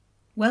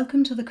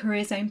Welcome to the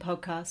Career Zone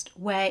podcast,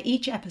 where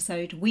each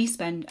episode we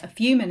spend a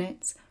few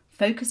minutes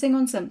focusing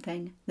on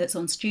something that's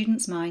on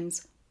students'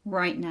 minds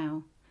right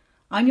now.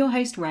 I'm your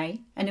host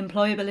Ray, an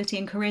employability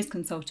and careers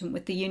consultant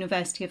with the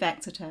University of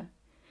Exeter.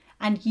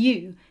 And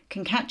you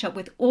can catch up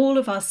with all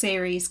of our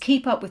series,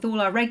 keep up with all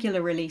our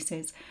regular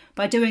releases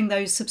by doing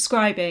those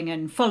subscribing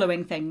and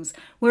following things.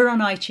 We're on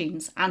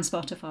iTunes and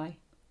Spotify.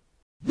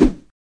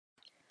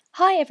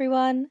 Hi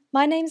everyone,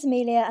 my name's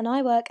Amelia and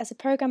I work as a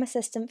Programme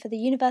Assistant for the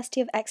University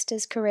of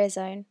Exeter's Career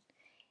Zone.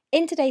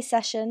 In today's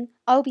session,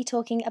 I'll be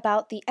talking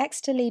about the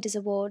Exeter Leaders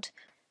Award.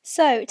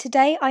 So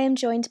today I am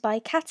joined by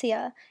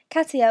Katia.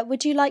 Katia,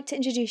 would you like to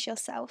introduce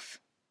yourself?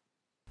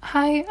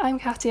 Hi, I'm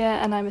Katia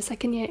and I'm a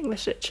second year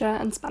English Literature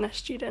and Spanish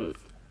student.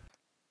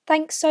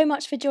 Thanks so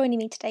much for joining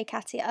me today,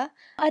 Katia.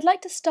 I'd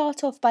like to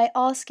start off by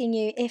asking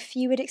you if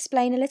you would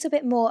explain a little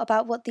bit more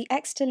about what the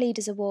Exeter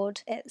Leaders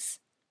Award is.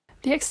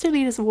 The Exeter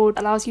Leaders Award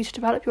allows you to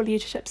develop your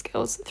leadership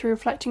skills through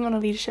reflecting on a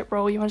leadership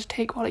role you want to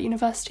take while at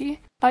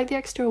university. Like the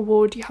Exeter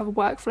Award, you have a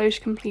workflow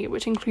to complete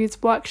which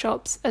includes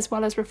workshops as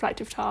well as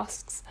reflective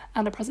tasks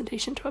and a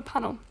presentation to a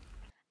panel.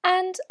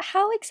 And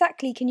how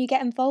exactly can you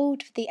get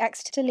involved with the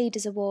Exeter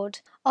Leaders Award?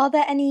 Are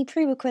there any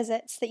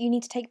prerequisites that you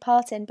need to take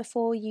part in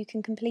before you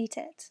can complete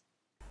it?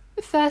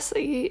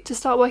 Firstly, to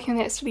start working on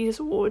the Exeter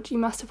Leaders Award, you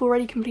must have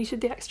already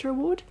completed the Exeter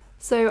Award.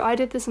 So I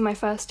did this in my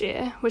first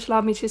year, which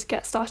allowed me to just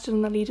get started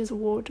on the Leaders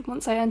Award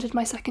once I entered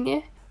my second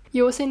year.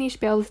 You also need to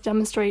be able to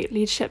demonstrate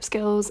leadership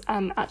skills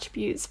and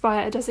attributes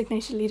via a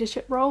designated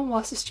leadership role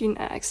whilst a student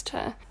at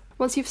Exeter.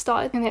 Once you've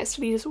started in the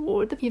Exeter Leaders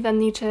Award, you then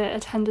need to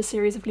attend a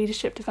series of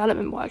leadership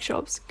development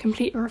workshops,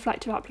 complete a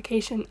reflective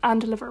application and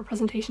deliver a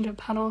presentation to a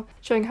panel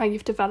showing how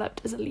you've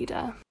developed as a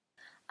leader.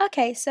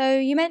 Okay, so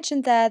you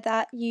mentioned there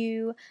that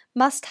you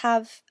must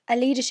have a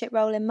leadership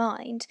role in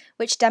mind,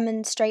 which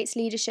demonstrates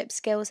leadership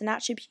skills and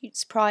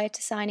attributes prior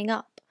to signing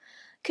up.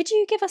 Could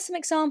you give us some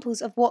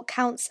examples of what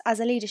counts as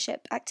a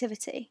leadership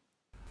activity?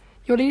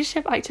 Your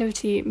leadership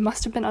activity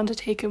must have been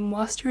undertaken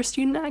whilst you're a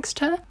student at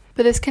Exeter,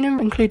 but this can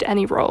include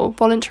any role,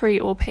 voluntary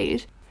or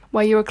paid,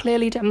 where you are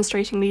clearly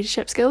demonstrating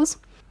leadership skills.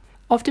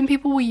 Often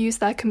people will use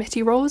their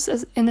committee roles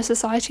in a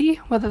society,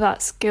 whether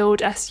that's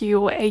Guild,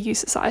 SU or AU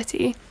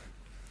society.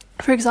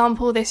 For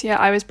example, this year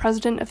I was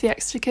president of the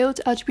Exeter Guild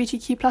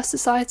LGBTQ+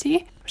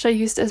 Society, which I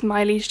used as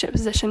my leadership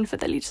position for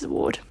the Leaders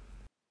Award.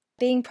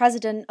 Being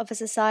president of a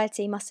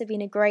society must have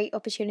been a great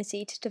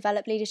opportunity to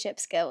develop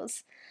leadership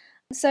skills.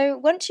 So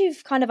once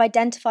you've kind of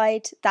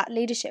identified that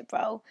leadership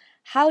role,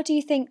 how do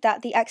you think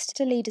that the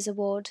Exeter Leaders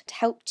Award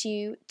helped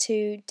you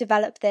to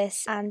develop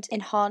this and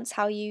enhance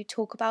how you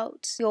talk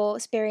about your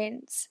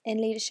experience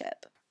in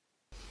leadership?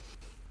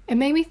 It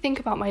made me think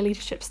about my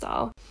leadership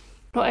style,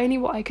 not only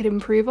what I could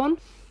improve on,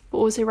 but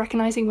also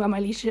recognising where my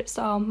leadership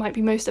style might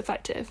be most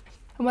effective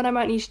and when I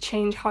might need to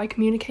change how I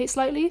communicate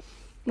slightly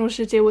in order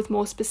to deal with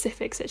more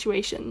specific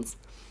situations.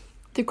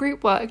 The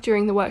group work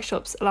during the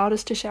workshops allowed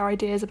us to share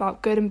ideas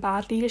about good and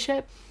bad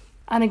leadership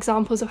and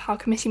examples of how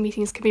committee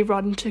meetings can be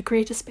run to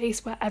create a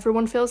space where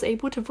everyone feels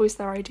able to voice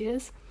their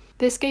ideas.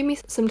 This gave me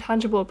some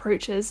tangible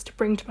approaches to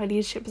bring to my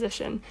leadership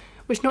position,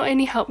 which not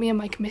only helped me in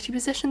my committee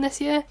position this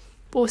year,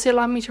 but also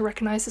allowed me to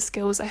recognise the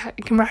skills I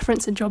can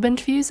reference in job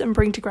interviews and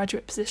bring to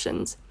graduate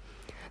positions.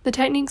 The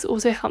techniques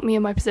also helped me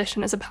in my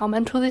position as a PAL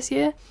mentor this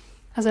year,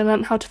 as I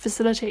learned how to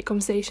facilitate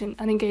conversation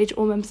and engage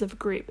all members of a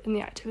group in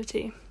the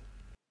activity.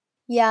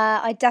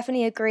 Yeah, I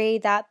definitely agree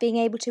that being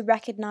able to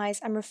recognise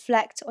and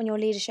reflect on your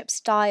leadership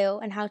style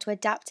and how to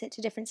adapt it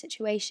to different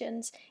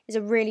situations is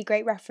a really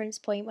great reference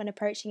point when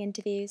approaching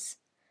interviews.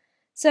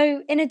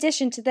 So, in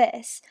addition to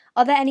this,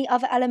 are there any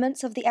other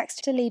elements of the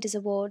Exeter Leaders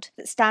Award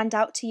that stand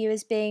out to you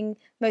as being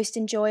most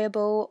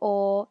enjoyable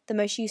or the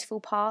most useful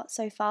part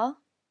so far?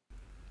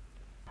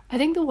 I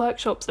think the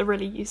workshops are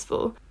really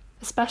useful,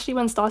 especially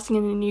when starting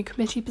in a new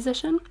committee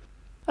position.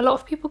 A lot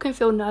of people can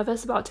feel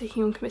nervous about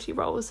taking on committee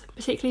roles,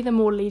 particularly the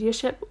more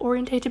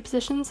leadership-orientated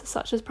positions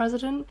such as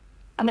president,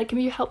 and it can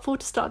be helpful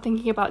to start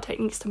thinking about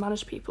techniques to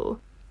manage people,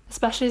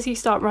 especially as you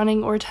start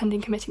running or attending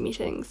committee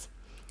meetings.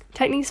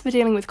 Techniques for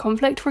dealing with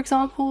conflict, for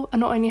example, are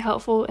not only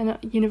helpful in a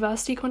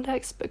university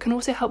context, but can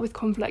also help with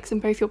conflicts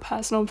in both your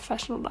personal and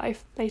professional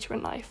life later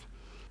in life.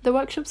 The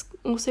workshops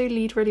also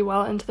lead really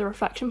well into the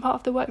reflection part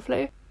of the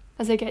workflow,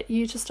 as they get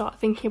you to start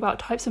thinking about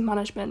types of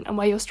management and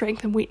where your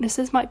strengths and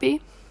weaknesses might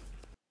be.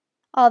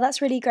 Oh,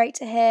 that's really great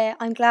to hear.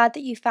 I'm glad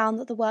that you found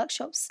that the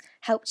workshops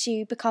helped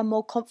you become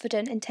more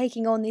confident in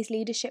taking on these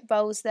leadership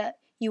roles that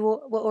you were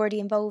already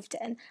involved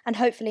in, and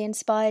hopefully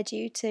inspired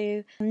you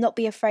to not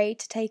be afraid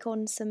to take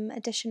on some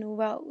additional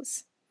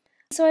roles.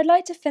 So I'd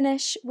like to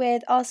finish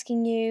with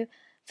asking you,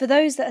 for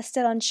those that are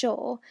still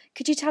unsure,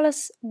 could you tell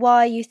us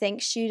why you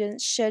think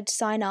students should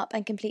sign up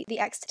and complete the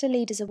Exeter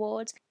Leaders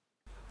Award?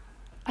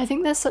 I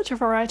think there's such a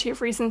variety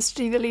of reasons to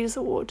do the Leaders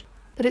Award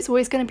that it's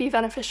always going to be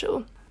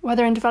beneficial,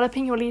 whether in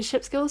developing your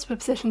leadership skills for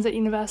positions at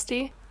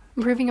university,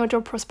 improving your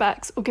job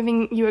prospects, or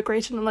giving you a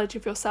greater knowledge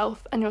of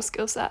yourself and your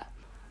skill set.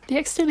 The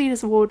Exeter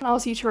Leaders Award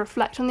allows you to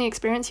reflect on the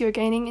experience you are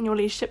gaining in your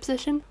leadership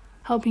position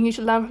helping you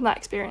to learn from that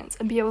experience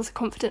and be able to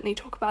confidently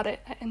talk about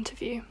it at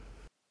interview.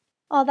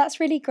 Oh, that's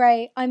really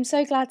great. I'm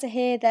so glad to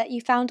hear that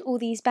you found all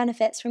these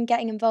benefits from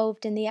getting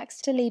involved in the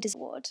Exeter Leaders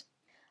Award.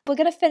 We're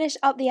going to finish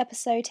up the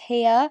episode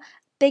here.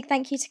 Big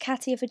thank you to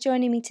Katia for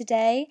joining me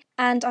today,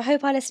 and I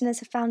hope our listeners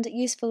have found it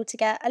useful to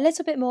get a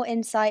little bit more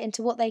insight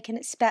into what they can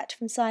expect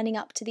from signing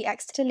up to the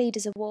Exeter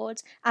Leaders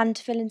Award and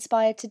to feel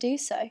inspired to do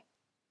so.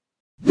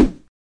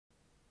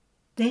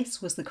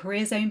 This was the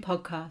Career Zone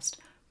podcast,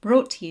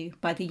 brought to you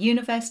by the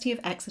University of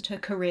Exeter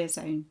Career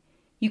Zone.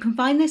 You can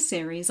find this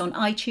series on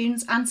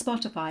iTunes and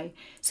Spotify,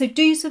 so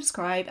do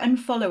subscribe and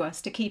follow us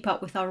to keep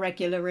up with our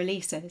regular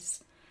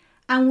releases.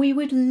 And we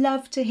would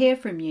love to hear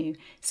from you,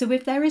 so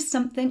if there is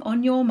something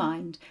on your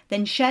mind,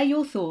 then share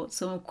your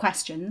thoughts or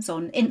questions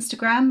on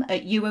Instagram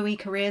at UOE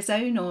Career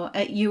Zone or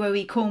at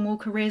UOE Cornwall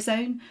Career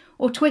Zone,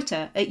 or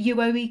Twitter at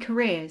UOE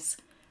Careers.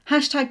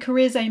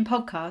 #Career Zone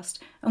Podcast,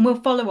 and we'll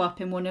follow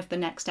up in one of the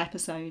next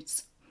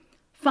episodes.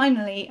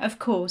 Finally, of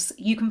course,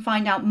 you can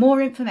find out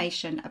more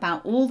information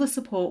about all the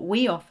support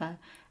we offer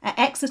at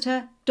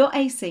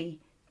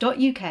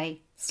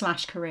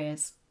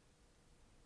exeter.ac.uk/careers.